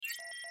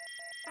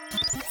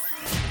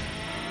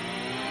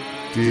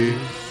Ding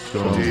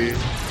dong. Ding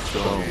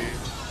dong.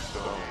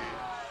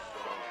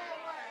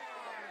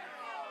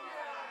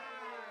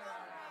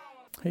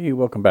 Hey,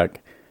 welcome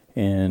back.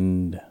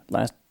 And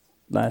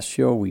last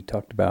show we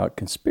talked about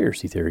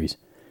conspiracy theories,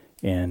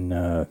 and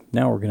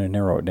now we're going to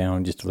narrow it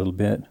down just a little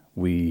bit.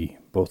 We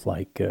both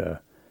like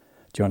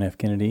John F.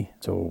 Kennedy,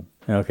 so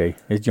okay,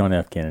 it's John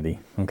F.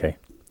 Kennedy. Okay,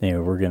 anyway,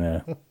 we're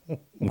gonna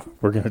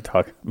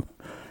talk.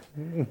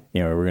 We're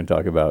gonna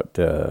talk about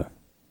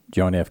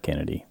John F.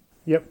 Kennedy.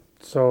 Yep.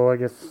 So I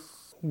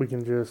guess we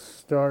can just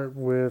start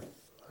with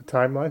a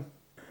timeline.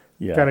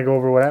 Yeah. Kind of go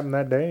over what happened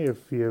that day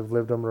if you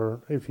live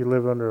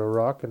under a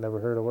rock and never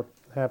heard of what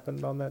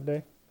happened on that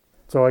day.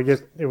 So I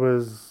guess it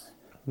was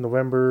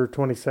November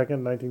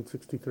 22nd,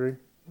 1963,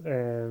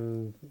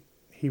 and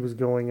he was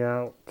going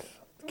out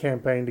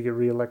campaign to get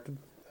reelected.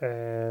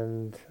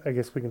 And I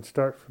guess we can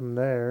start from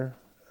there.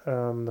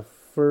 The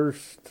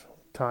first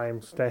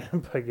time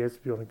stamp, I guess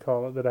if you want to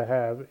call it, that I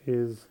have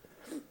is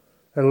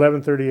at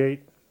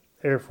 11:38.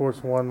 Air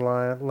Force One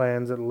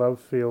lands at Love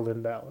Field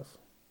in Dallas,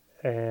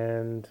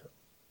 and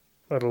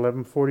at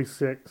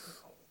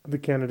 11:46, the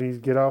Kennedys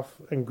get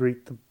off and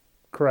greet the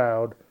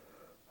crowd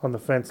on the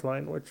fence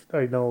line, which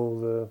I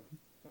know the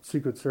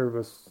Secret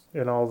Service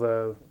and all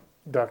the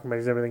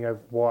documentaries, everything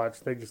I've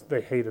watched,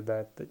 they hated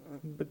that.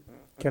 But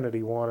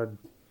Kennedy wanted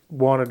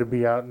to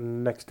be out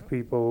next to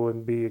people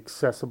and be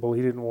accessible.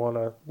 He didn't want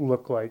to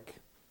look like,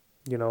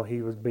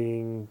 he was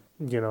being,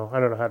 I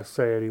don't know how to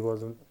say it. He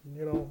wasn't,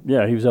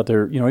 Yeah, he was out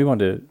there. He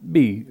wanted to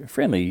be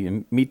friendly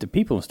and meet the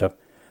people and stuff.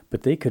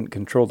 But they couldn't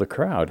control the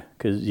crowd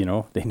because,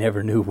 they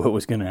never knew what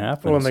was going to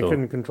happen. Well, and they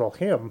couldn't control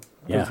him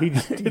because he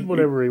just did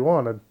whatever he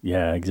wanted.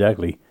 Yeah,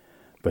 exactly.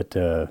 But,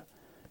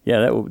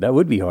 that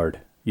would be hard.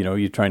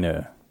 You're trying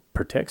to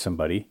protect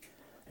somebody,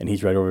 and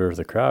he's right over there with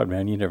the crowd,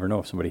 man. You never know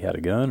if somebody had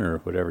a gun or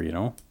whatever,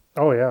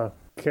 Oh, yeah.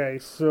 Okay,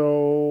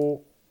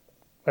 so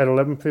at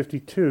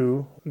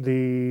 11:52,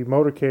 the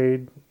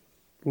motorcade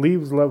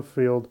leaves Love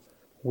Field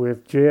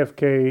with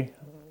JFK,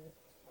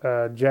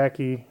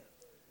 Jackie,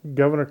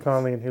 Governor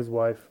Connally, and his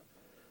wife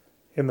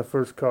in the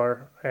first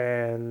car,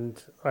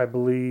 and I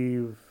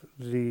believe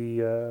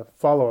the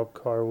follow-up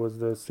car was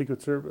the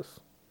Secret Service.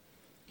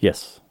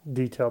 Yes.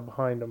 Detail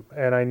behind them.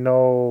 And I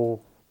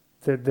know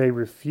that they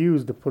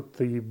refused to put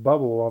the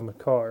bubble on the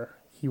car.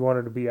 He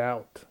wanted to be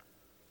out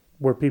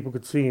where people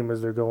could see him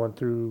as they're going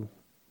through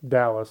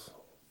Dallas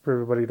for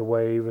everybody to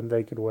wave and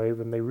they could wave.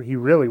 And he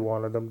really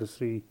wanted them to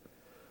see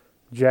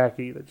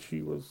Jackie, that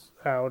she was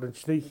out. And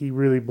he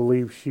really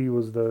believed she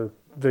was the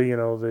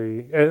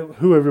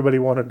who everybody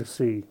wanted to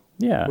see.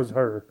 Yeah. Was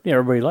her. Yeah,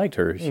 everybody liked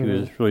her. She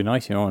was really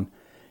nice, and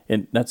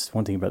that's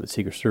one thing about the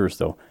Secret Service,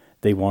 though.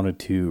 They wanted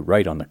to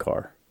write on the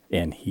car,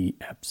 and he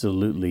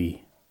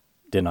absolutely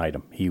denied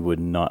them. He would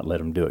not let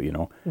them do it,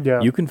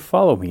 Yeah. You can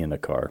follow me in the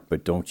car,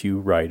 but don't you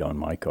write on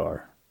my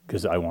car,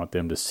 because I want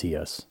them to see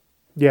us.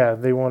 Yeah,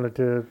 they wanted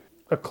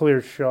a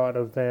clear shot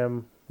of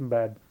them.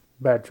 Bad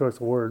choice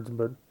of words,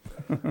 but,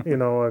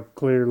 a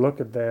clear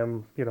look at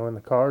them, in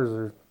the cars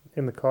or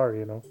in the car,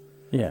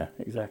 Yeah,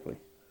 exactly.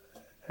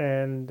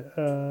 And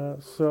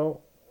so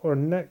our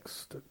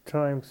next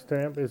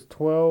timestamp is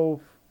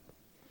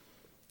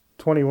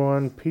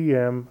 12:21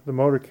 p.m. The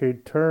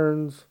motorcade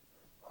turns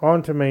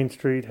onto Main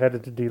Street,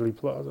 headed to Dealey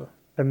Plaza.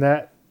 And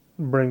that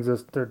brings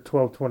us to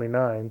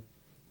 12:29,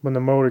 when the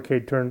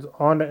motorcade turns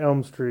onto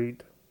Elm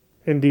Street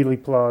in Dealey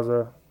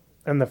Plaza,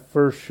 and the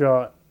first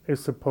shot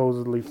is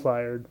supposedly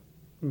fired,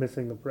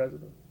 missing the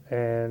president.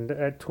 And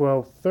at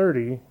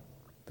 12:30,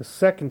 the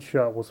second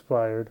shot was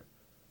fired,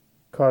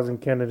 causing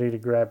Kennedy to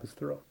grab his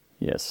throat.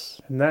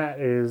 Yes. And that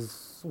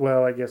is,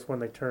 I guess when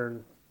they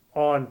turn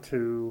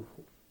onto,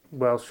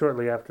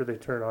 shortly after they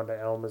turn onto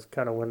Elm is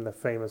kind of when the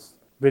famous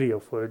video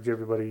footage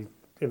everybody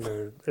in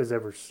there has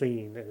ever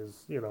seen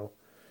is,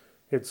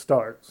 it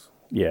starts.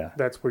 Yeah.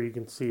 That's where you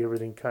can see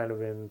everything kind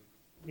of in,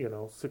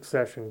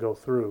 succession go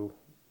through.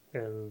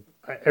 And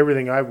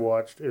everything I've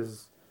watched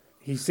is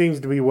he seems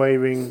to be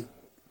waving,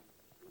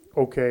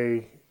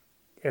 okay,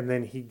 and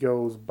then he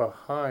goes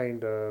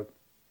behind a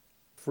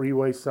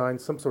freeway sign,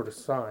 some sort of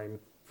sign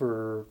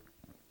for,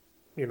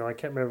 I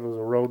can't remember if it was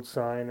a road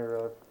sign or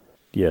a...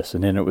 Yes,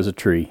 and then it was a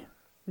tree.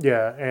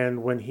 Yeah,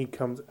 and when he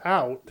comes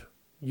out,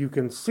 you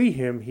can see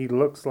him. He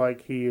looks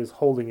like he is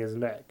holding his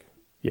neck.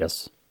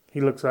 Yes.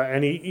 He looks like,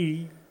 and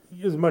he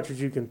as much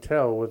as you can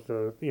tell with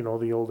the,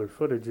 the older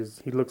footage,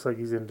 he looks like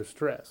he's in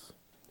distress.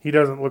 He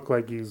doesn't look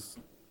like he's,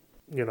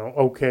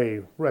 okay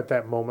at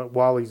that moment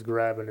while he's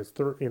grabbing his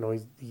throat.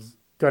 He's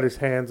got his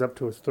hands up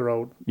to his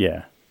throat.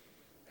 Yeah.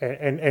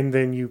 And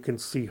then you can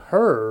see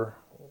her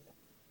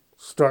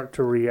start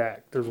to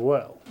react as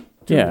well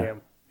to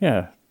him.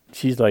 Yeah.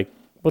 She's like,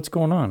 what's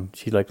going on?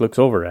 She looks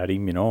over at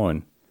him,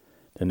 and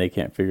then they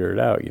can't figure it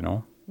out,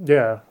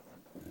 Yeah.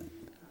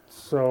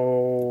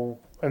 So,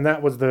 and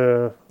that was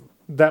the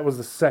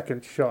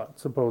second shot,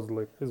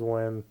 supposedly, is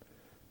when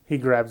he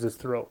grabs his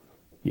throat.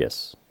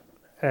 Yes.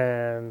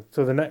 And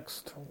so the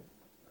next,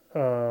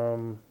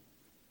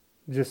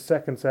 just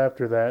seconds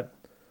after that,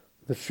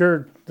 the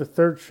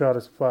third shot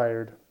is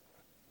fired,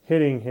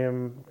 hitting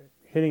him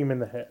hitting him in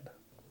the head.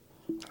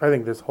 I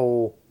think this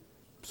whole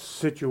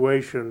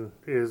situation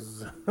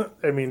is,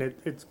 I mean,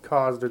 it's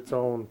caused its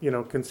own,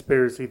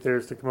 conspiracy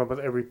theorists to come up with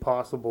every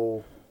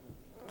possible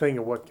thing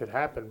of what could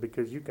happen,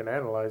 because you can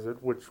analyze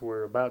it, which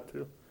we're about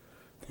to,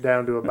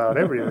 down to about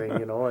everything,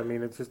 I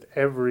mean, it's just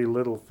every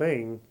little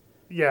thing.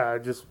 Yeah,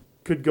 it just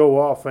could go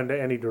off into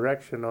any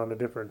direction on a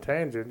different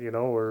tangent,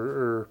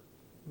 or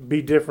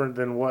be different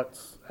than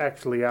what's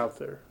actually out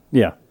there.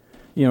 Yeah.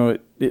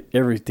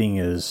 Everything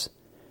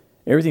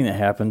that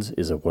happens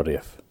is a what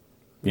if.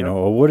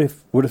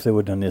 What if they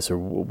would have done this, or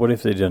what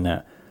if they'd done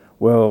that?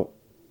 Well,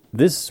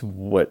 this is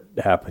what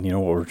happened,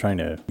 what we're trying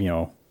to,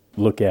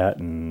 look at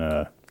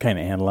and kind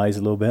of analyze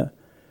a little bit.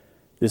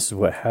 This is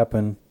what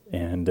happened,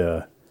 and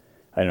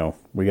I know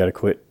we got to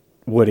quit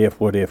what if,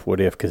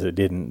 because it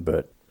didn't,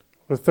 but...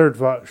 The third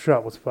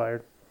shot was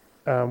fired,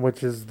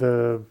 which is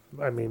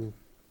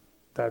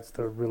that's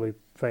the really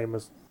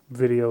famous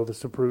video, the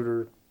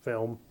Zapruder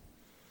film,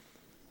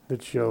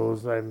 that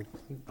shows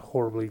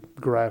horribly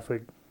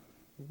graphic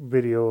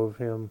video of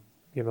him,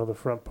 the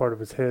front part of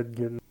his head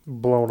getting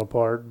blown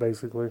apart,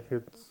 basically.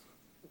 It's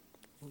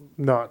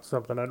not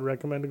something I'd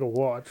recommend to go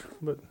watch,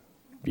 but...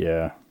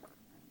 Yeah,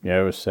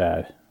 it was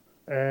sad.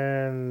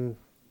 And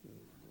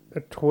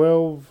at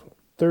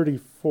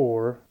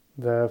 12:34,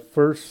 the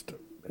first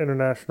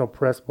international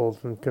press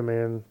bulletin come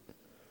in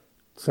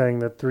saying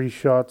that 3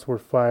 shots were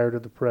fired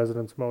at the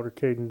president's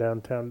motorcade in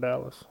downtown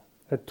Dallas.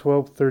 At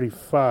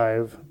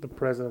 12:35, the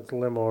president's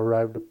limo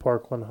arrived at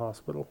Parkland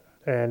Hospital,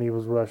 and he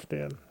was rushed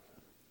in.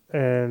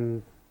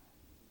 And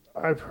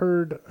I've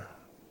heard,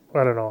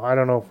 I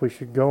don't know if we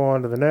should go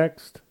on to the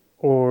next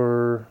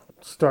or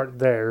start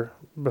there,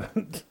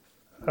 but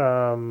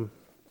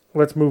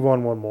let's move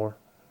on one more.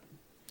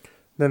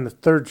 Then the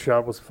third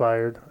shot was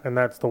fired, and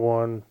that's the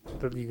one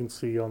that you can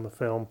see on the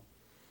film,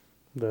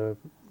 the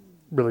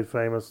really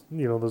famous,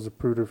 the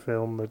Zapruder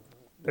film that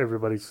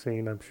everybody's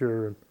seen, I'm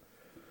sure. And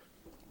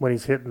when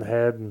he's hit in the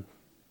head and,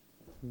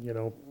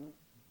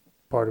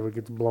 part of it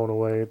gets blown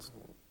away. It's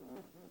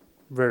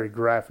very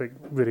graphic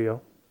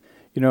video.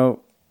 Yeah,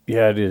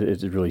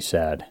 it's really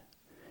sad.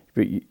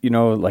 But,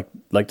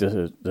 like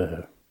the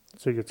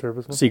Secret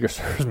Serviceman? Secret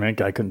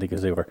Serviceman, I couldn't think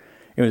of they were.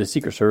 It was a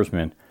Secret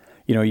Serviceman.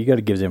 You got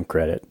to give them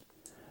credit.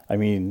 I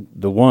mean,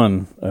 the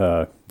one,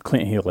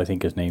 Clint Hill, I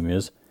think his name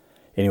is.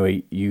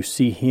 Anyway, you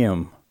see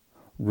him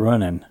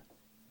running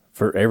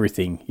for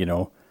everything,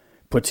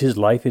 puts his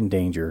life in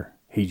danger.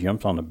 He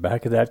jumps on the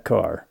back of that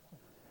car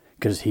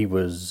because he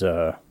was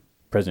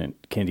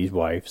President Kennedy's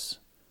wife's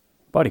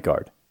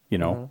bodyguard,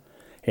 Mm-hmm.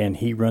 and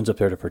he runs up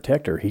there to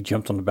protect her. He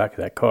jumps on the back of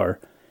that car.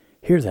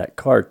 Here that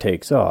car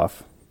takes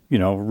off,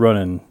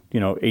 running,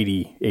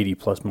 80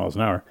 plus miles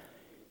an hour.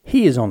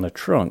 He is on the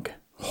trunk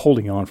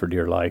holding on for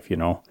dear life,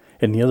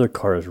 and the other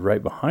car is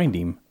right behind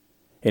him.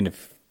 And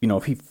if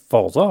he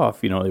falls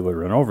off, they would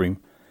run over him.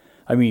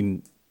 I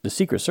mean, the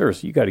Secret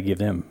Service, you got to give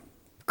them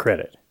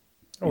credit.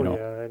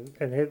 Yeah,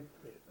 and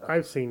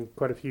I've seen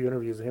quite a few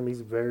interviews of him.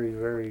 He's very,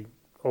 very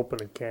open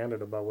and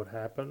candid about what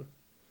happened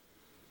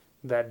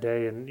that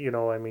day. And,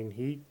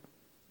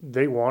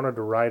 they wanted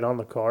to ride on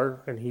the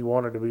car, and he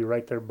wanted to be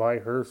right there by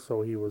her,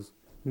 so he was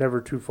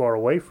never too far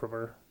away from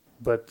her.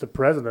 But the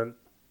president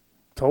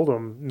told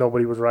him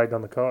nobody was riding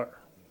on the car.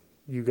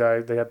 You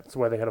guys, that's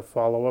why they had a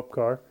follow-up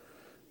car.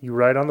 You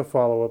ride on the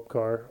follow-up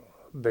car.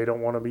 They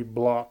don't want to be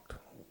blocked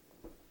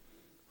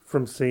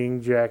from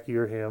seeing Jackie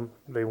or him.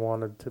 They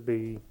wanted to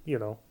be,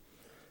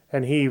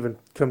 And he even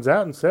comes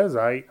out and says,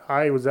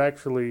 I was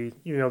actually,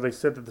 they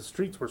said that the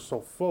streets were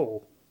so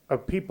full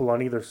of people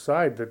on either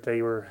side that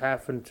they were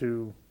having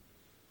to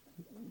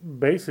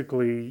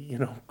basically,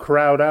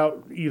 crowd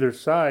out either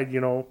side.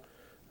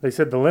 They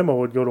said the limo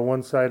would go to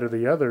one side or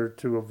the other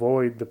to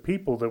avoid the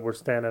people that were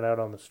standing out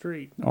on the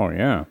street. Oh,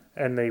 yeah.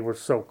 And they were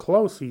so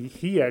close,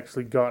 he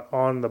actually got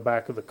on the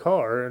back of the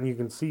car, and you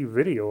can see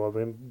video of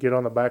him get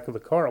on the back of the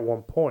car at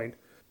one point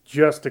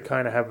just to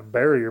kind of have a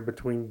barrier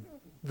between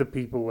the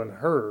people and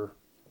her.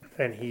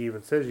 And he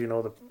even says,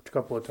 the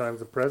couple of times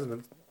the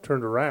president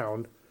turned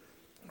around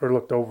or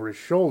looked over his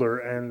shoulder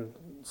and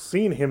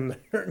seen him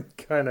there and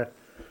kind of,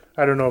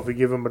 I don't know if he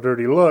gave him a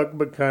dirty look,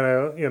 but kind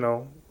of,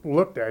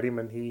 looked at him,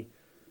 and he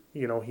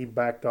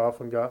backed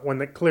off and when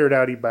they cleared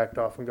out, he backed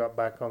off and got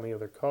back on the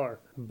other car.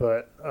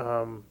 But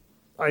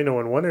I know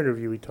in one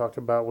interview he talked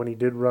about when he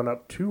did run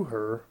up to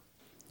her,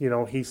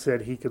 he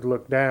said he could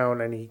look down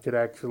and he could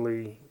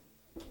actually,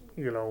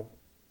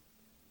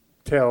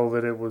 tell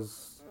that it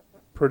was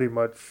pretty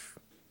much,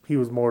 he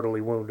was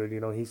mortally wounded.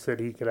 He said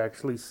he could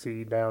actually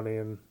see down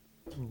in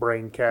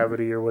brain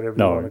cavity or whatever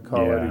you want to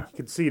call it. He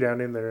could see down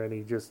in there, and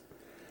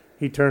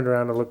he turned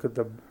around to look at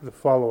the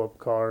follow-up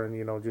car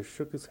and, just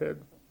shook his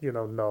head.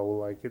 No,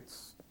 like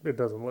it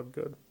doesn't look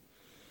good.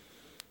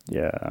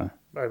 Yeah.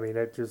 I mean,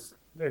 it just,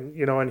 and,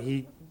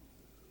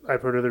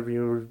 I've heard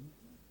other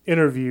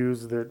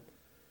interviews that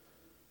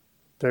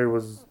there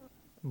was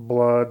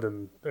blood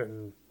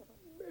and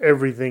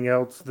everything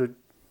else that,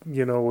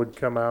 would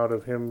come out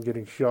of him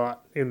getting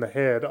shot in the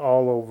head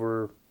all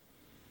over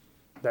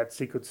that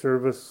Secret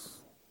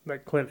Service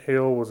that Clint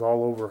Hill was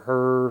all over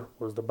her,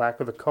 was the back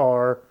of the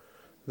car.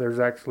 There's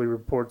actually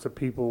reports of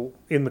people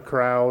in the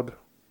crowd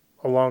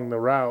along the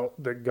route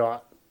that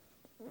got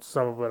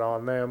some of it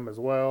on them as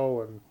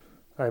well. And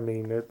I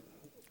mean, it's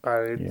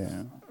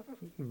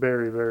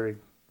very, very,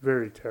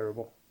 very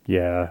terrible.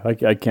 Yeah,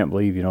 I can't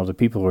believe, the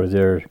people were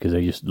there because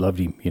they just loved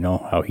him,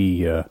 how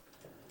he, the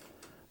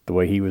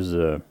way he was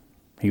a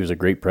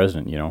great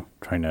president,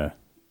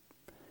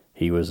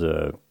 he was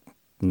a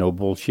no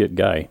bullshit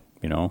guy,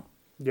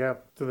 Yeah,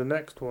 so the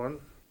next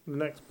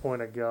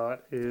point I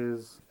got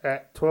is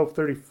at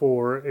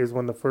 12:34 is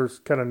when the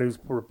first kind of news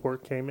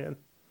report came in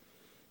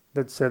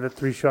that said that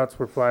 3 shots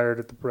were fired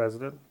at the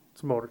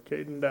president's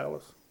motorcade in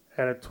Dallas.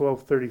 And at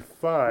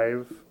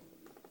 12:35,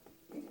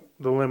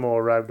 the limo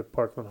arrived at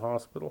Parkland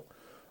Hospital.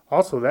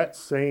 Also, that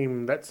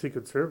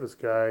Secret Service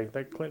guy,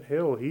 that Clint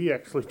Hill, he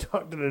actually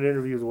talked in an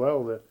interview as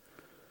well that,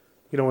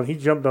 when he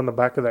jumped on the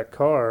back of that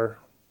car,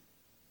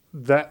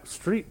 that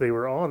street they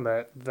were on,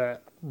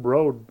 that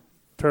road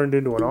turned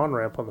into an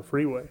on-ramp on the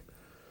freeway.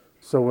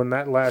 So when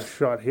that last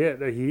shot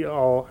hit, I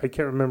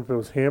can't remember if it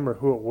was him or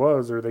who it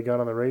was, or they got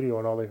on the radio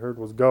and all they heard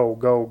was go,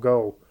 go,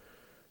 go.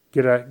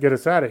 Get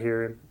us out of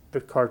here. And the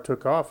car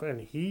took off,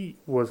 and he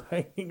was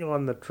hanging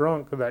on the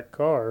trunk of that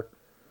car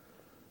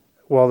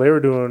while they were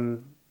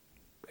doing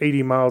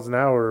 80 miles an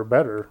hour or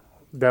better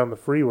down the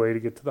freeway to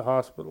get to the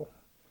hospital.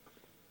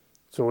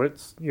 So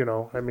it's,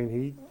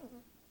 he,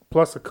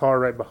 plus a car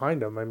right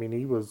behind him. I mean,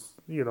 he was,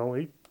 he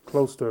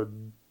close to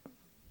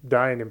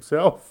dying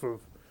himself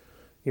of,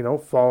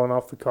 falling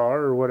off the car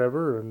or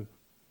whatever, and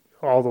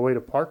all the way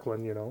to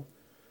Parkland,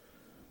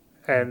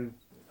 And,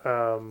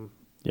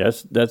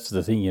 yes, that's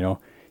the thing,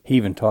 he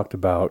even talked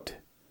about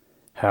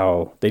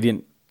how they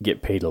didn't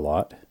get paid a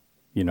lot,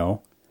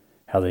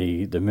 how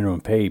the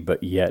minimum pay,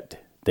 but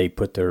yet they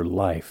put their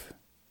life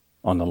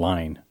on the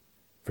line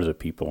for the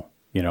people,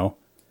 and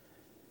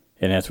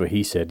that's what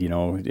he said,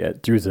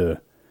 through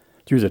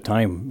the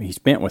time he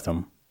spent with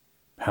them,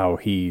 how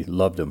he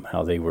loved them,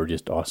 how they were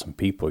just awesome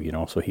people,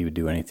 so he would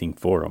do anything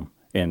for them.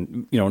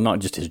 And, not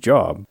just his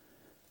job.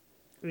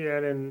 Yeah,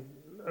 and in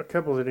a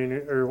couple of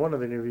one of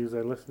the interviews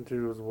I listened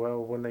to as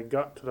well, when they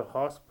got to the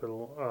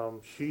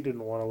hospital, she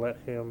didn't want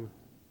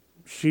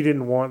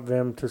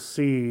them to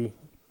see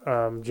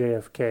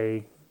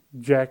JFK.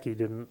 Jackie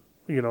didn't,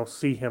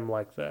 see him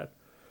like that.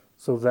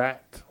 So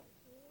that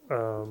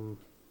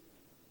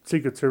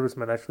Secret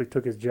Serviceman actually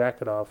took his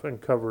jacket off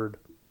and covered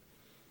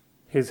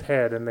his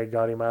head, and they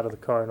got him out of the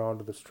car and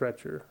onto the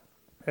stretcher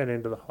and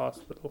into the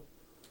hospital.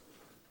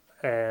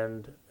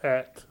 And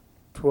at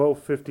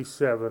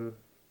 12:57,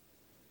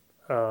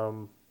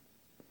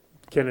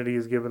 Kennedy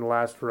is given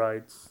last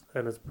rites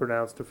and is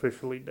pronounced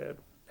officially dead.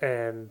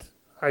 And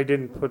I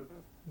didn't put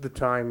the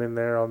time in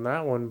there on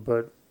that one,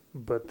 but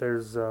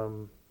there's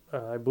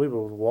I believe it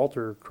was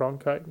Walter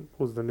Cronkite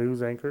was the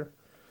news anchor.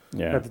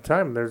 Yeah. At the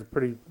time, there's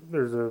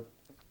a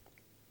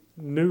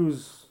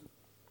news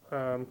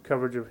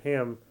coverage of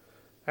him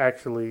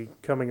actually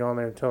coming on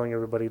there and telling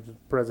everybody that the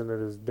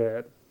president is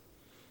dead,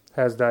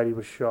 has died, he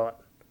was shot.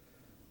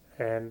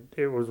 And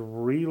it was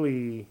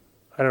really,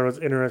 I don't know, it's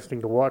interesting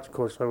to watch. Of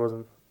course, I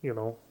wasn't,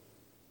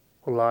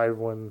 alive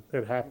when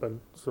it happened.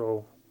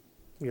 So,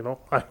 yeah.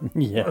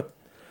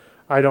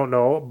 I don't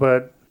know.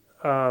 But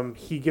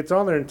he gets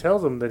on there and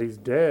tells them that he's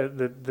dead,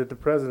 that the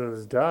president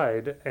has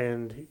died.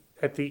 And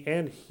at the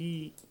end,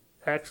 he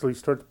actually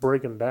starts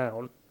breaking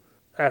down.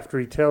 After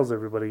he tells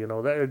everybody,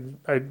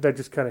 that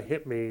just kind of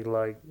hit me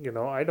like,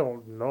 I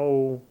don't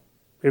know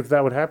if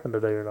that would happen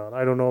today or not.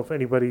 I don't know if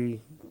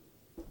anybody,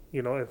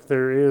 if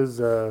there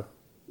is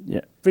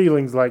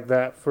feelings like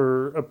that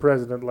for a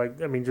president.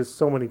 Just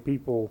so many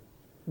people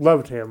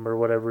loved him or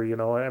whatever, and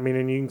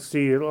you can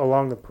see it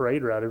along the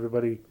parade route.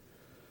 Everybody,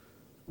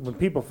 when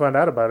people found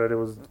out about it, it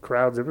was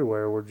crowds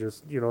everywhere were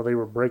just, they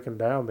were breaking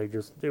down.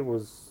 It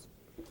was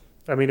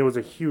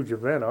a huge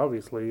event,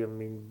 obviously.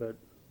 But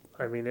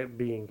it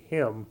being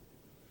him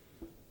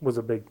was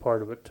a big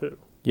part of it, too.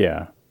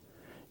 Yeah.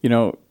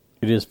 It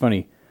is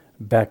funny.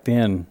 Back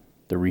then,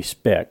 the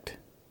respect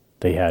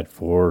they had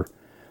for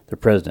the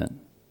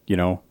president,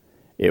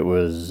 it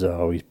was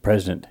always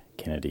President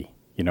Kennedy,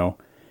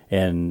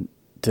 And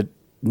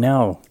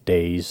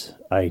nowadays,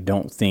 I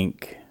don't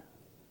think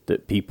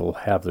that people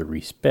have the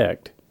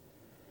respect.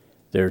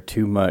 They're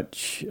too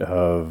much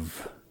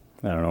of,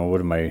 I don't know,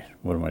 what am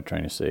I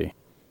trying to say?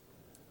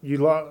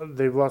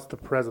 They've lost the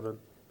president.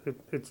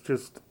 It's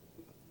just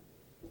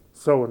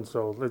so and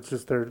so. It's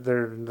just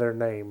their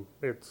name.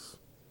 It's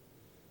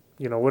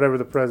whatever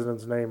the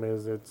president's name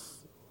is.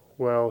 It's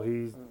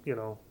he's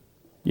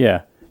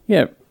Yeah.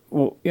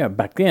 Well, yeah.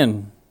 Back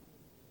then,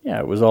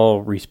 it was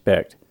all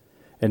respect,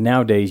 and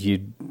nowadays you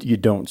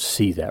don't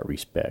see that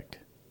respect.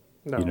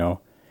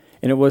 No.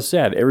 And it was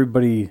sad.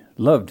 Everybody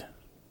loved,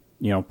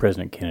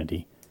 President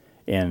Kennedy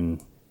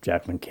and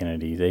Jacqueline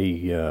Kennedy.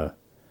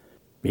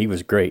 He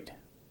was great.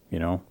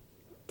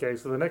 Okay,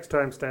 so the next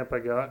timestamp I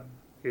got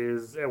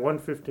is at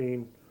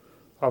 1:15.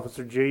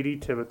 Officer J.D.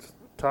 Tibbetts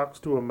talks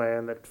to a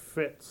man that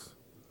fits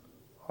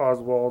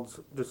Oswald's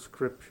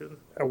description.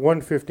 At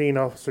 1:15,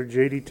 Officer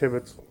J.D.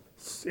 Tibbetts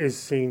is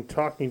seen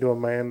talking to a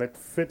man that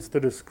fits the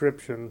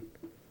description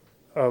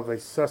of a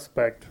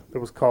suspect that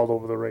was called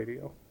over the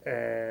radio.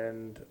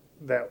 And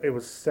that it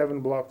was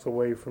 7 blocks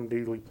away from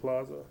Dealey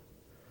Plaza.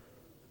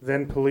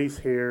 Then police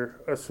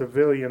hear a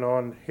civilian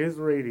on his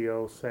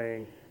radio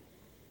saying,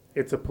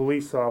 "It's a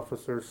police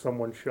officer,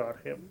 someone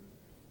shot him."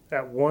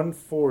 At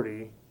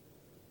 1:40,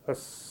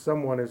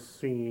 someone is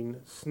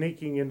seen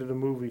sneaking into the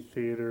movie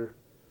theater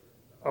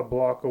a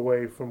block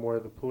away from where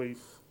the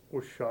police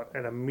were shot.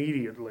 And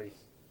immediately,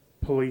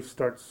 police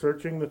start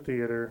searching the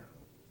theater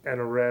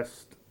and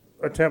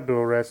attempt to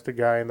arrest a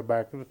guy in the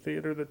back of the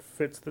theater that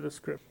fits the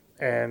description.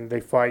 And they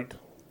fight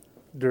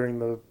during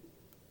the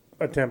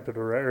attempted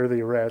arrest, or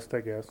the arrest,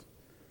 I guess.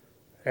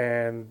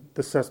 And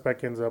the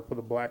suspect ends up with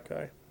a black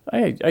guy.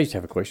 I just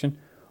have a question.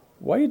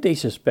 Why did they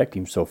suspect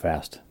him so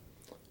fast?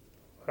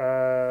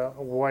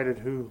 Why did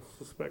who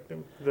suspect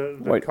him?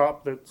 The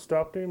cop that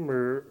stopped him,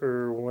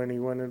 or when he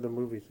went into the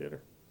movie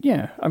theater?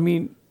 Yeah, I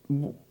mean,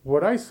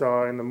 what I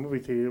saw in the movie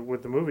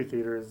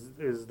theater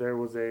is there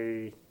was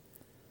a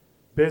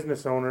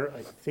business owner.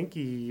 I think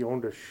he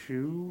owned a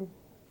shoe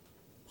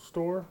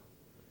store,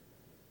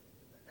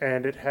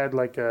 and it had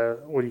like a,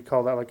 what do you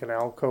call that? Like an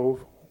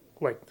alcove,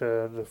 like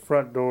the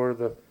front door.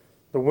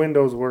 The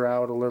windows were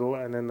out a little,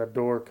 and then the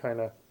door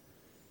kind of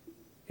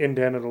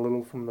indented a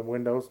little from the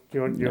windows. Do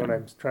you know what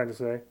I'm trying to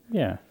say?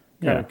 Yeah.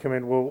 Kind of come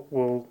in.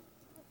 Well,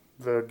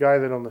 the guy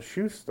that owned the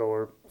shoe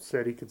store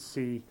said he could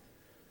see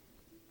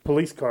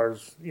police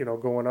cars,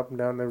 going up and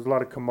down. There was a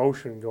lot of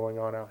commotion going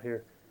on out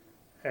here.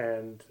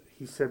 And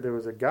he said there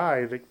was a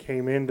guy that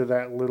came into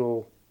that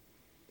little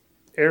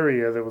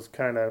area that was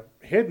kind of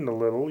hidden a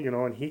little,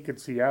 and he could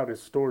see out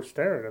his store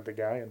staring at the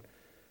guy. And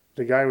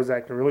the guy was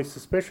acting really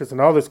suspicious,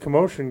 and all this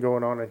commotion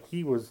going on, and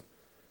he was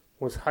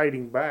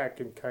hiding back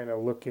and kind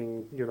of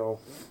looking,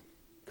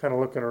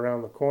 looking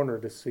around the corner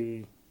to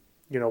see,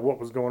 what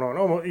was going on.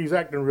 Oh, he's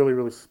acting really,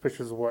 really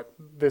suspicious of what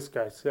this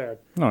guy said.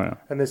 Oh, yeah.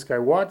 And this guy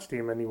watched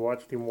him, and he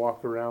watched him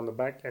walk around the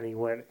back, and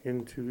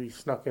he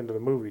snuck into the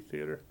movie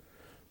theater.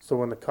 So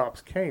when the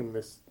cops came,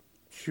 this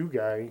shoe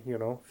guy,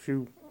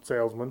 shoe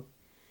salesman,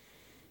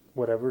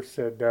 whatever,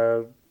 said,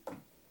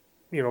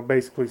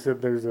 basically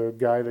said, "There's a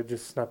guy that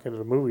just snuck into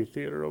the movie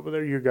theater over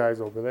there. You guys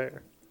over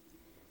there."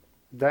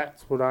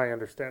 That's what I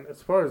understand.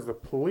 As far as the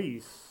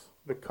police,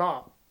 the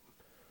cop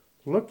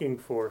looking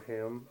for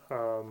him,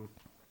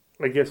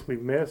 I guess we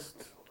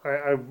missed.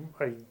 I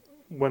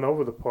went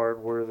over the part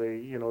where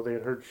they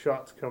had heard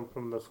shots come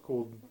from the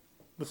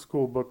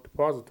school book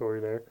depository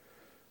there.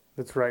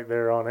 That's right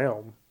there on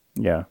Elm.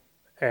 Yeah.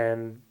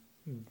 And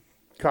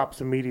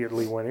cops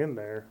immediately went in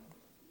there,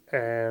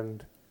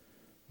 and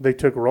they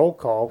took roll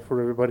call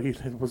for everybody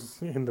that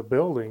was in the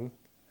building,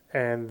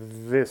 and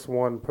this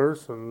one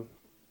person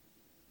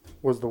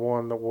was the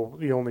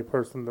only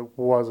person that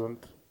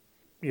wasn't,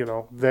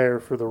 there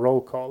for the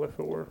roll call, if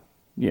it were.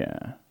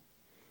 Yeah.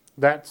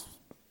 That's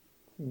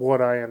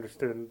what I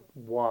understood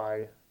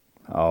why.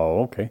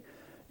 Oh, okay.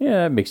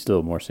 Yeah, that makes a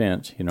little more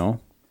sense,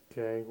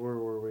 Okay, where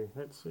were we?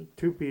 Let's see.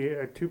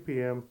 At 2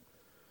 p.m.,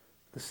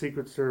 the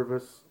Secret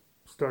Service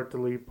start to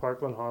leave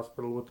Parkland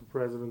Hospital with the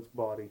president's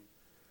body,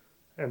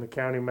 and the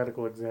county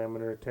medical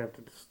examiner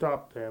attempted to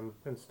stop them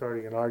and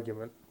starting an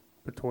argument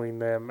between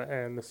them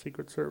and the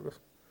Secret Service.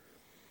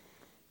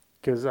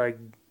 Because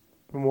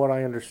from what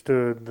I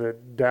understood,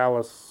 that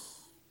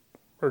Dallas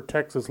or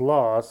Texas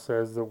law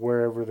says that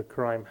wherever the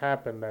crime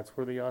happened, that's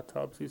where the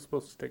autopsy is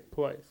supposed to take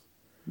place.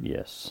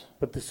 Yes.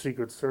 But the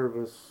Secret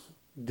Service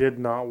did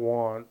not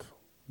want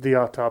the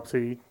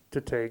autopsy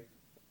to take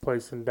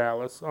place in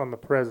Dallas on the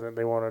president.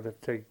 They wanted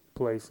it to take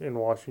place in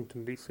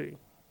Washington, D.C.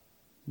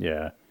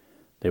 Yeah.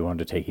 They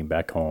wanted to take him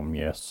back home,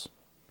 yes.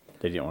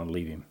 They didn't want to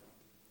leave him.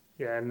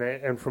 Yeah,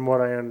 and from what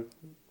I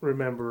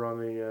remember on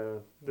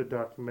the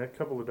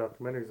couple of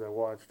documentaries I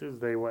watched, is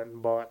they went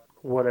and bought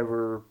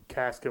whatever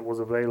casket was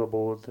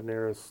available at the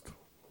nearest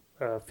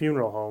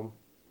funeral home,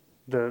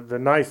 the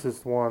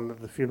nicest one that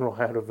the funeral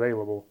had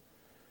available,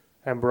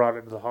 and brought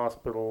it to the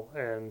hospital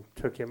and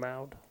took him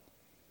out.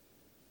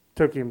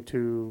 Took him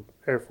to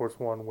Air Force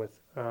One with.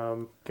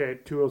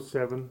 At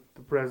 2:07,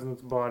 the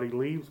president's body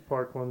leaves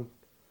Parkland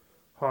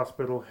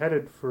Hospital,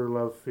 headed for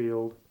Love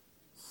Field.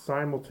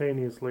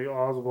 Simultaneously,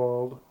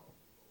 Oswald,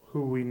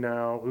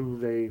 who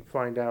they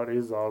find out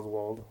is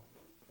Oswald,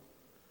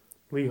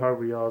 Lee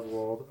Harvey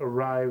Oswald,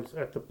 arrives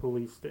at the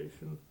police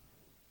station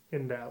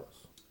in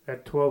Dallas.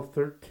 At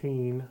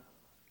 12:13,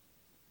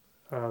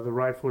 the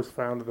rifle is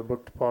found at the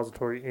book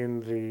depository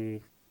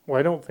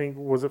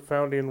was it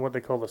found in what they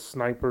call the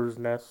sniper's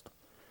nest,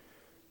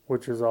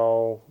 which is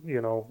all,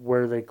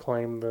 where they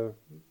claim the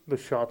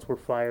shots were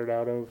fired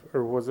out of,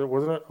 or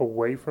wasn't it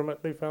away from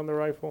it they found the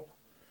rifle?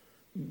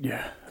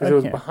 Yeah. Because it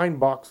was behind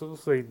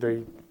boxes.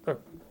 They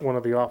one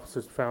of the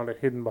officers found it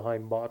hidden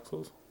behind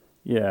boxes.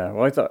 Yeah,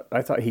 well,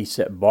 I thought he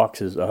set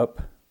boxes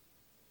up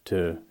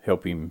to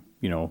help him,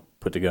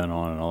 put the gun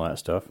on and all that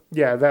stuff.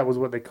 Yeah, that was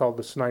what they called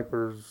the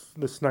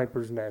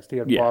sniper's nest. He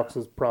had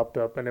boxes propped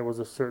up, and it was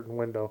a certain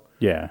window.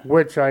 Yeah.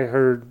 Which I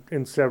heard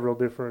in several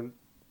different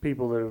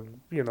people that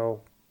have,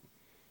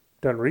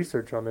 done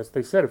research on this.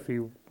 They said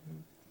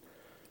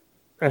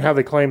and how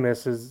they claim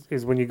this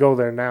is when you go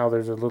there now,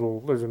 there's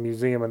a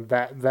museum, and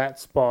that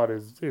spot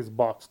is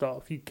boxed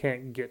off. You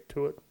can't get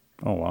to it.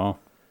 Oh, wow.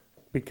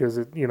 Because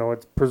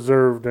it's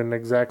preserved and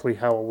exactly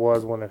how it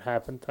was when it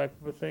happened, type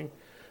of a thing.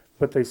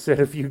 But they said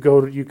if you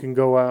can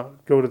go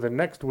to the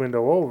next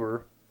window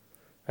over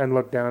and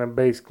look down and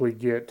basically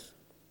get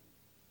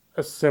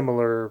a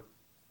similar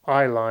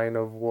eye line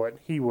of what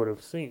he would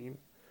have seen.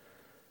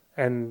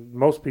 And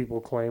most people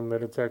claim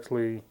that it's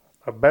actually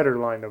a better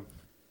line of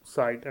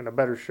sight and a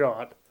better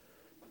shot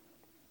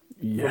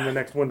from the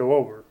next window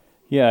over.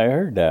 Yeah, I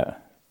heard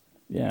that.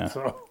 Yeah.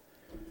 So,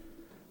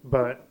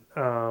 but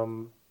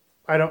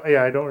I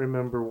don't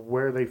remember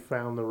where they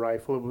found the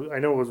rifle. I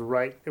know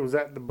it was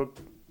at the book.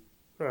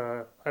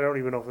 I don't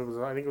even know if it was.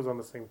 I think it was on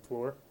the same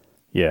floor.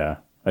 Yeah,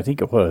 I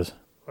think it was.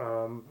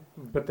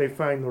 But they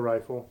find the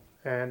rifle,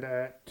 and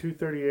at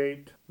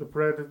 2:38, the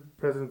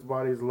president's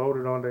body is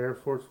loaded onto Air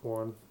Force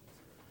One.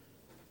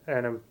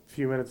 And a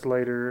few minutes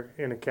later,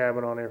 in a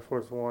cabin on Air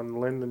Force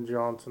One, Lyndon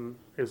Johnson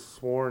is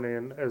sworn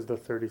in as the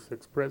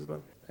 36th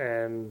president.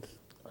 And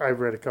I've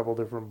read a couple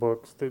different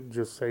books that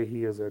just say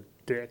he is a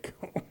dick,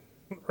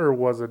 or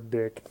was a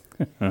dick.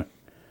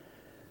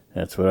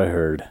 That's what I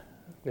heard.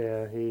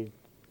 Yeah, he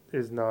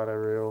is not a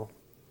real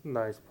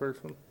nice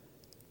person.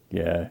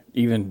 Yeah,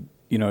 even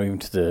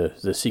to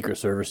the Secret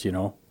Service,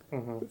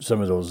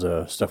 some of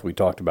those stuff we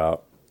talked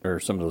about, or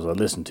some of those I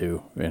listened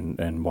to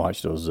and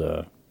watched those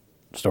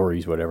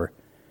stories, whatever.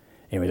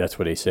 Anyway, that's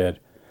what they said,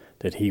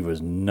 that he was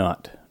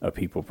not a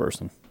people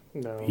person.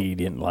 No. He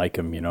didn't like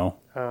him,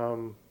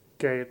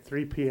 Okay, at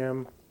 3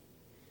 p.m.,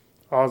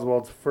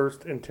 Oswald's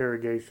first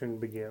interrogation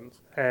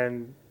begins.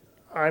 And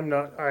I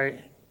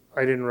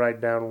didn't write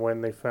down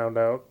when they found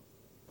out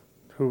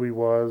who he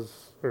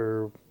was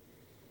or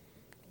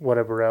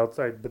whatever else.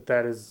 But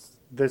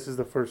this is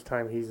the first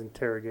time he's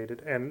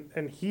interrogated.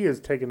 And he is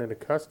taken into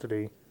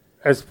custody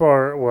as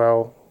far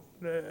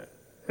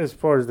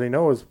as they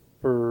know, is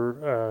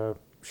for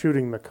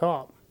shooting the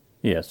cop.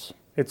 Yes.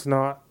 It's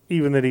not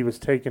even that he was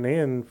taken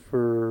in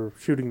for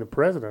shooting the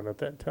president at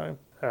that time.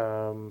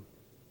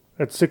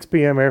 At 6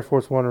 p.m., Air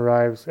Force One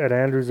arrives at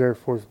Andrews Air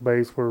Force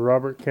Base, where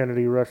Robert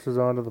Kennedy rushes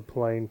onto the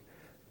plane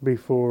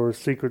before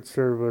Secret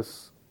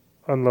Service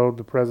unload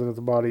the president's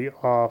body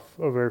off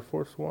of Air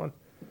Force One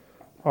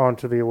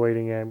onto the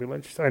awaiting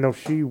ambulance. I know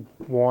she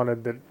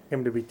wanted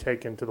him to be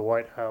taken to the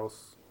White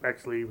House.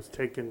 Actually, he was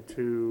taken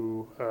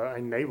to a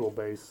naval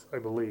base, I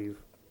believe,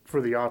 for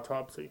the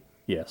autopsy.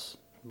 Yes.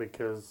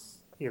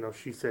 Because,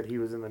 she said he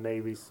was in the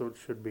Navy, so it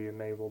should be a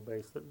naval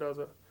base that does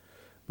it.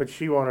 But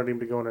she wanted him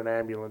to go in an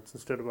ambulance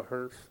instead of a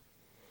hearse.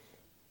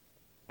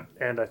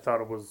 And I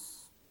thought it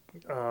was,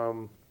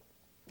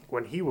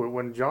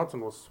 when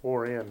Johnson was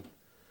sworn in,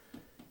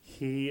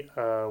 he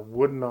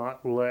would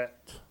not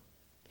let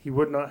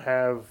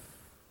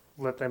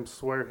them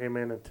swear him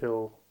in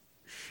until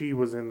she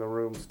was in the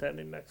room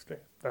standing next to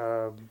him.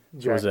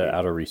 So was that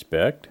out of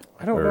respect?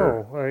 I don't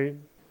know.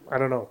 I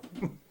don't know.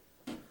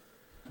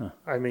 Huh.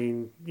 I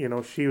mean,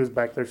 she was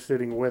back there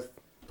sitting with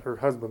her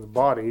husband's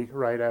body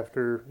right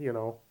after,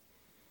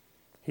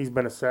 he's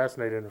been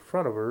assassinated in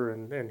front of her,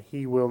 and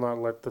he will not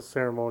let the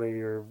ceremony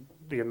or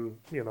the,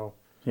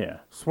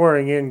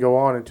 swearing in go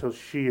on until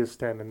she is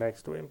standing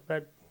next to him.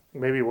 That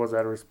maybe it was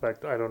out of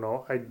respect. I don't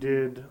know. I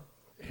did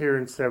hear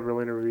in several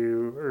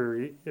interviews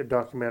or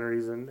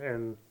documentaries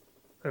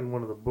and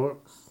one of the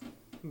books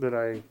that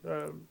I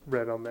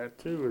read on that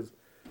too is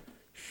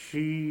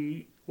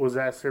she was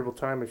asked several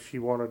times if she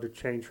wanted to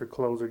change her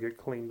clothes or get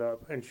cleaned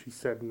up, and she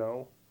said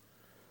no,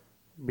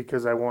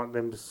 because I want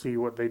them to see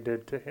what they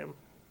did to him.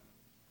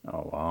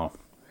 Oh, wow.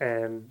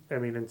 And, I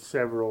mean, in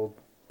several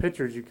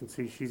pictures you can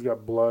see she's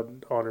got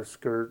blood on her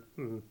skirt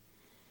and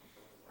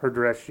her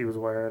dress she was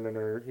wearing and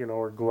her,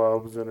 her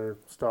gloves and her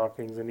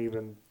stockings, and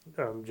even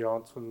President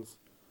Johnson's,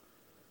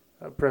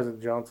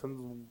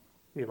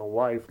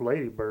 wife,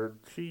 Lady Bird,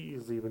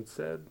 she's even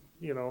said,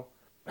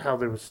 how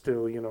there was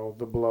still,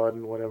 the blood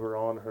and whatever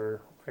on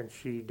her, and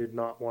she did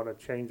not want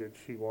to change it.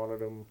 She wanted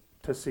them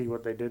to see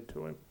what they did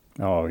to him.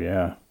 Oh,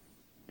 yeah.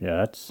 Yeah,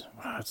 that's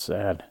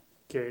sad.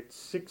 Okay, it's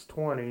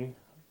 6:20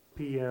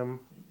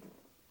 p.m.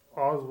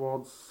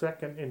 Oswald's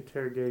second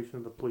interrogation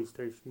of the police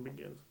station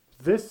begins.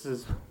 This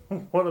is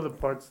one of the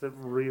parts that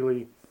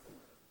really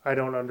I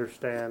don't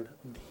understand.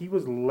 He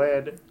was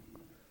led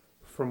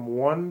from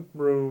one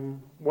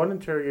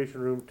interrogation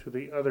room to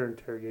the other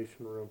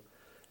interrogation room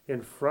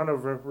in front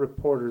of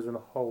reporters in a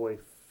hallway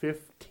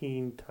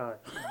 15 times.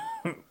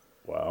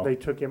 Wow. They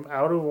took him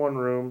out of one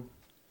room,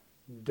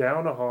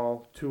 down a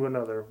hall to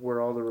another,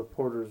 where all the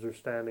reporters are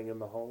standing in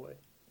the hallway.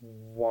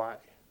 Why?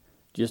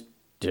 Just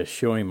to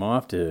show him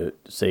off, to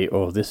say,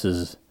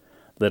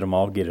 let them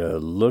all get a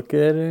look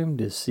at him,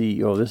 to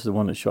see, this is the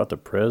one that shot the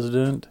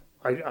president?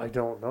 I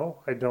don't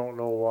know. I don't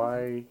know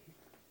why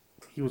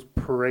he was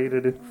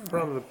paraded in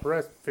front of the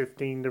press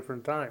 15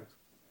 different times.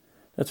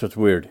 That's what's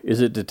weird. Is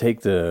it to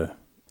take the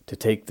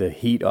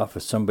heat off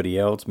of somebody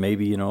else?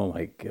 Maybe,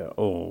 like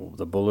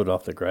the bullet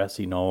off the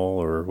grassy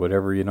knoll or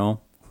whatever,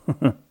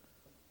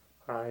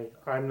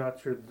 I'm not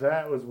sure.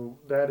 That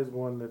is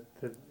one that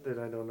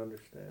I don't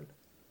understand.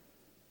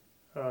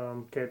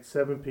 Okay, at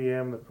 7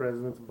 p.m., the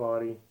president's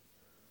body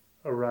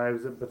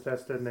arrives at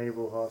Bethesda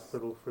Naval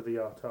Hospital for the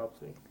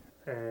autopsy,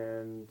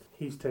 and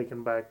he's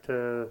taken back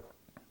to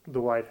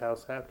the White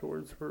House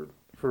afterwards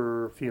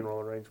for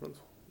funeral arrangements.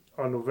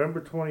 On November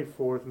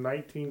 24th,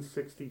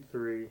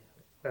 1963,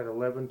 at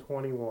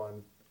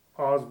 11:21,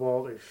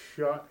 Oswald is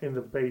shot in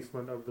the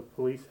basement of the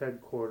police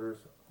headquarters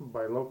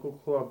by local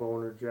club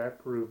owner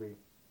Jack Ruby.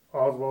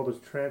 Oswald is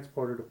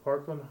transported to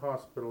Parkland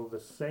Hospital, the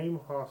same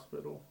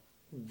hospital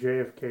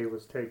JFK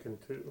was taken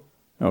to.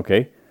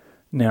 Okay.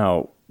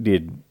 Now,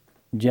 did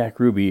Jack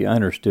Ruby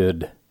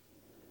understood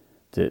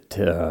that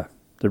the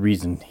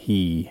reason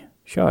he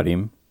shot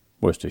him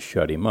was to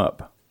shut him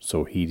up,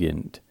 so he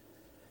didn't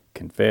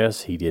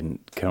confess, he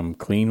didn't come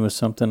clean with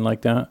something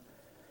like that?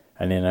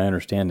 And then I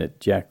understand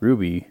that Jack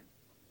Ruby,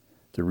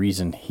 the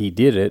reason he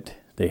did it,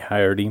 they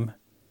hired him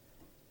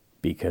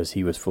because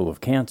he was full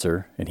of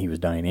cancer and he was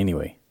dying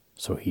anyway.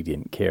 So he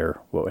didn't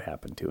care what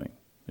happened to him.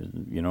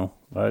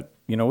 But,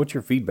 what's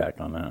your feedback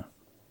on that?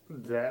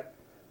 That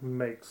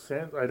makes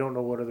sense. I don't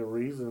know what other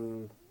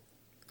reason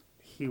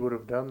he would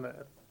have done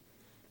that.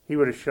 He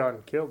would have shot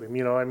and killed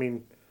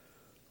him.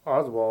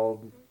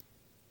 Oswald,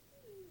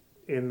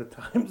 in the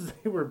times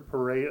they were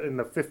in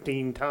the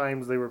 15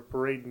 times they were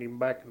parading him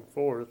back and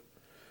forth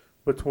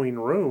between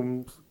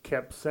rooms,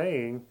 kept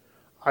saying,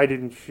 I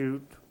didn't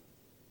shoot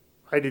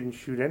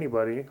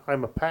anybody.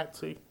 I'm a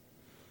patsy.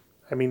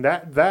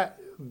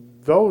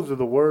 Those are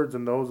the words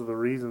and those are the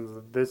reasons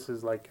that this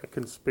is like a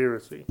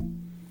conspiracy.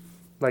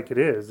 Like it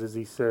is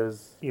he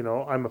says,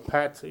 I'm a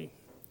patsy.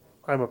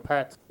 I'm a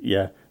patsy.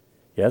 Yeah,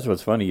 that's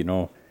what's funny,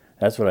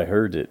 that's what I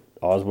heard, that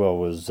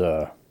Oswald was,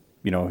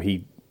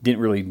 he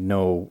didn't really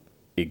know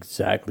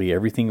exactly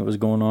everything that was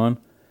going on,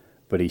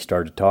 but he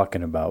started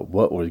talking about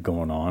what was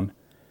going on,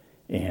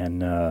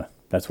 and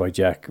that's why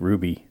Jack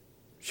Ruby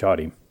shot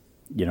him,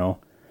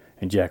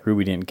 And Jack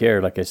Ruby didn't care.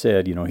 Like I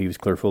said, he was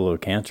clear full of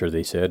cancer,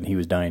 they said, and he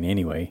was dying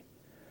anyway.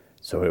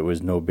 So it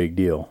was no big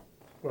deal.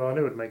 Well, and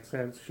it would make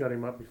sense, shut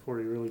him up before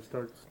he really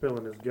starts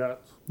spilling his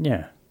guts.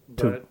 Yeah,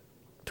 but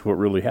to what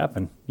really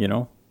happened, I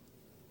don't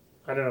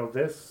know,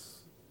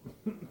 this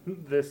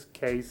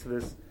case,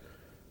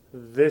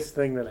 this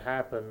thing that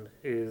happened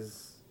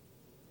is,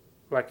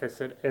 like I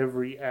said,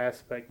 every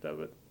aspect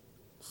of it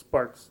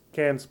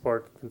can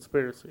spark a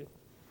conspiracy.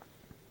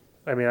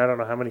 I don't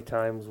know how many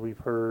times we've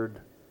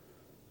heard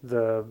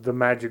the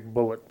magic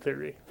bullet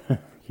theory.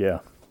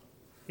 Yeah.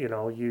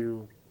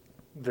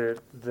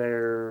 That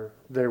there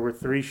were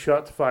 3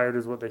 shots fired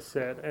is what they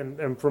said.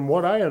 And from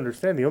what I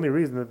understand, the only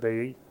reason that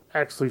they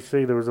actually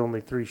say there was only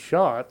 3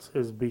 shots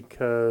is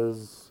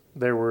because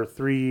there were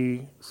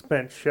 3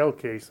 spent shell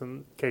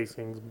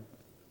casings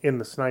in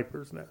the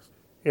sniper's nest,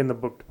 in the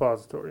book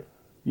depository.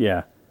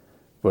 Yeah.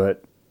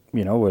 But,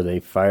 were they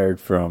fired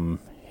from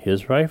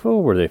his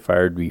rifle? Were they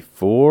fired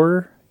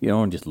before,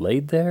 and just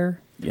laid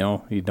there?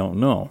 You don't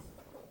know.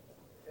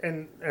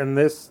 And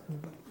this,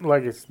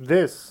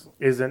 this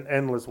is an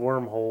endless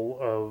wormhole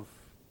of,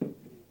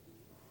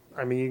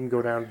 you can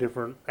go down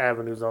different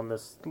avenues on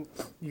this.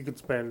 You could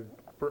spend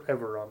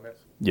forever on this.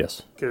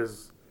 Yes.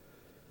 Because,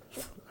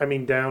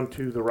 down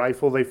to the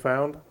rifle they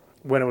found.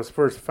 When it was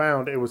first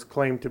found, it was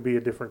claimed to be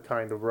a different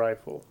kind of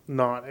rifle.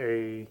 Not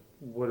a,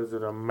 a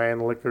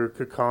Mannlicher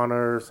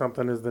Kakana or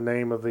something is the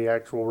name of the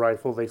actual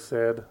rifle they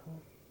said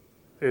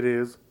it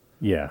is.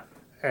 Yeah.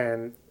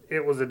 And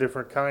it was a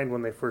different kind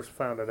when they first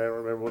found it. I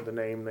don't remember what the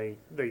name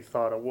they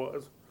thought it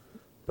was.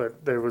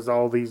 But there was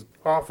all these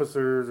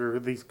officers or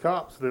these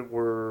cops that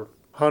were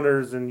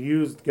hunters and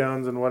used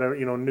guns and whatever,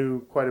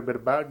 knew quite a bit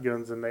about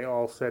guns, and they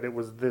all said it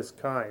was this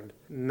kind.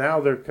 Now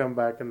they've come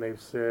back and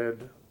they've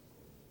said,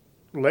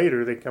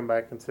 later they come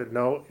back and said,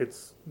 no,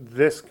 it's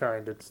this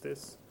kind. It's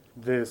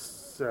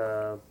this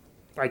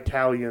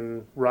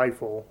Italian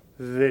rifle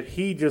that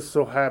he just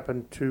so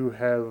happened to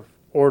have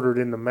ordered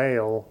in the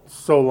mail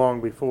so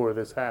long before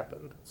this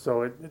happened.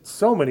 So it's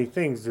so many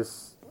things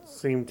just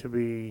seem to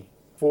be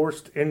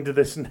forced into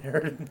this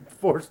narrative,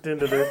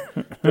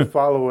 to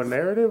follow a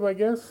narrative, I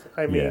guess.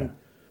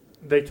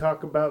 They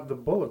talk about the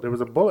bullet. There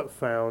was a bullet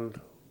found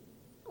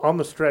on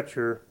the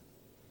stretcher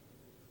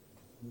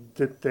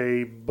that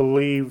they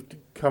believed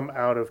come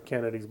out of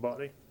Kennedy's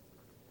body.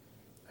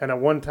 And at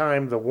one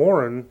time, the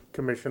Warren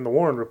Commission, the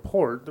Warren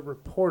Report, that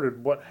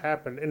reported what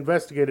happened,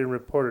 investigated and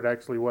reported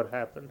actually what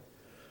happened,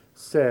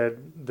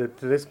 said that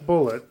this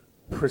bullet,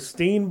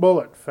 pristine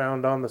bullet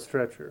found on the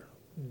stretcher,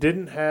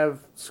 didn't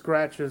have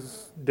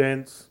scratches,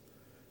 dents,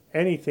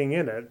 anything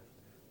in it,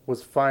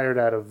 was fired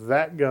out of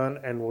that gun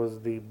and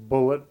was the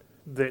bullet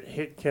that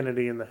hit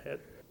Kennedy in the head.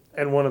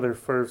 And one of their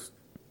first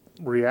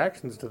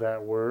reactions to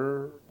that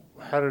were,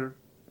 how did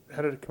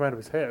it come out of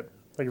his head?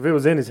 Like, if it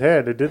was in his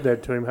head, it did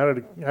that to him. How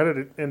did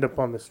it end up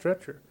on the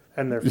stretcher?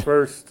 And their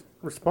first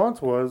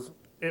response was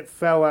it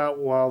fell out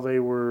while they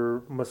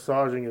were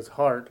massaging his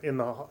heart in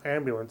the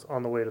ambulance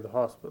on the way to the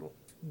hospital,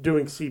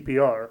 doing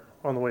CPR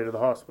on the way to the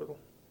hospital.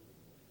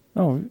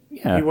 Oh,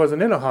 yeah. He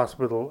wasn't in a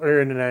hospital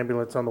or in an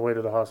ambulance on the way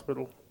to the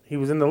hospital. He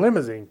was in the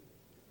limousine.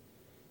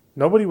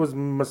 Nobody was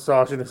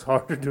massaging his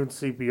heart or doing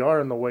CPR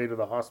on the way to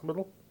the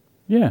hospital.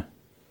 Yeah.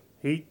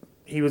 He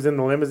was in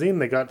the limousine.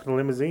 They got to the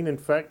limousine. In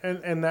fact,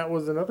 and that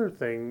was another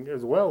thing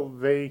as well.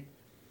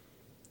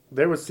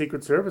 There was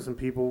Secret Service and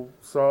people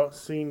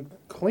seen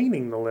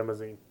cleaning the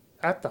limousine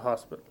at the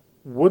hospital.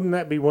 Wouldn't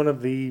that be one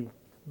of the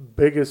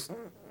biggest,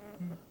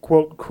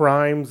 quote,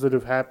 crimes that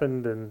have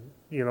happened and,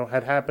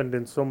 had happened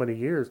in so many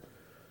years?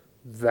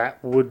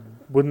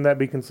 Wouldn't that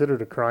be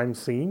considered a crime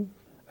scene?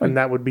 And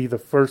that would be the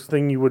first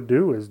thing you would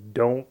do is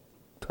don't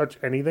touch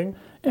anything?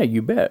 Yeah,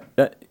 you bet.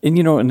 And,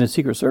 in the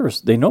Secret Service,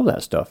 they know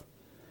that stuff.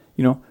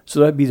 So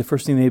that'd be the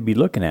first thing they'd be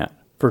looking at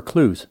for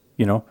clues,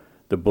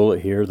 the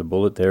bullet here, the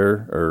bullet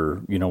there,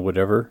 or,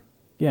 whatever.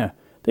 Yeah,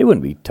 they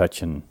wouldn't be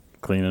touching,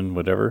 cleaning,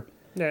 whatever.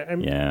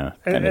 Yeah.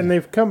 And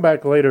they've come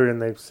back later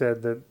and they've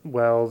said that,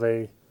 well,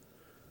 they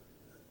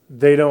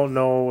don't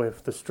know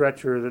if the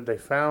stretcher that they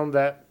found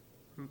that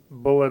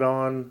bullet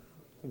on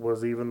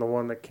was even the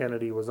one that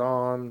Kennedy was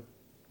on.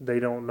 They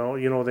don't know,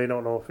 they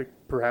don't know if it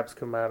perhaps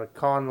come out of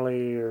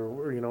Connolly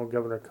or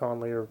Governor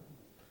Connolly or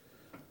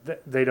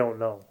they don't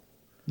know.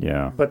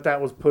 Yeah. But that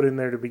was put in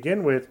there to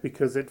begin with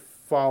because it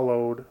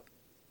followed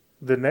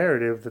the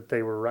narrative that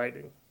they were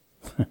writing.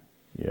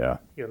 Yeah.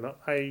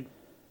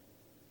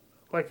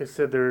 Like I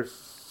said,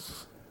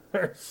 there's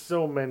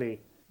so many.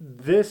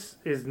 This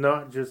is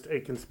not just a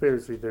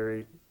conspiracy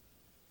theory.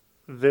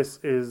 This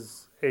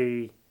is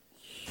a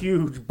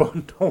huge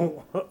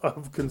bundle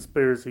of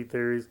conspiracy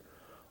theories,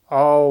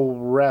 all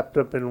wrapped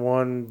up in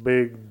one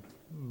big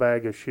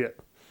bag of shit.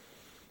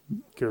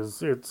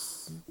 Because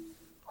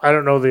I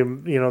don't know,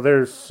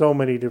 there's so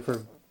many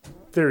different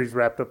theories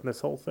wrapped up in this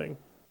whole thing.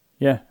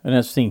 Yeah, and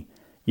that's the thing,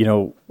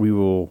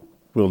 we'll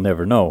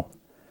never know.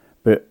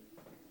 But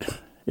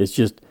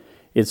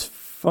it's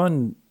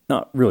fun,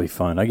 not really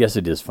fun, I guess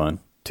it is fun,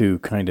 to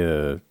kind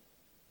of,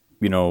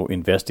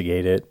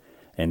 investigate it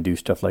and do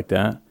stuff like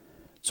that.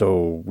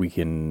 So we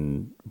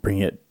can bring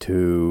it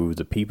to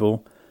the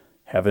people,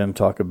 have them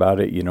talk about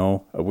it,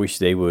 I wish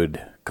they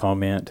would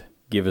comment,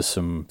 give us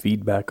some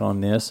feedback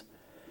on this.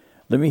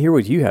 Let me hear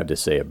what you have to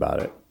say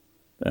about it.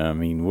 I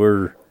mean,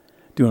 we're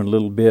doing a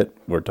little bit,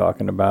 we're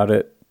talking about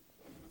it.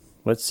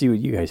 Let's see what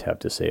you guys have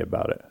to say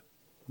about it.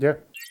 Yeah.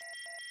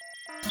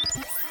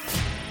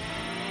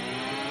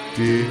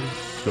 Dig,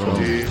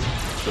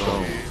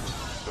 dog.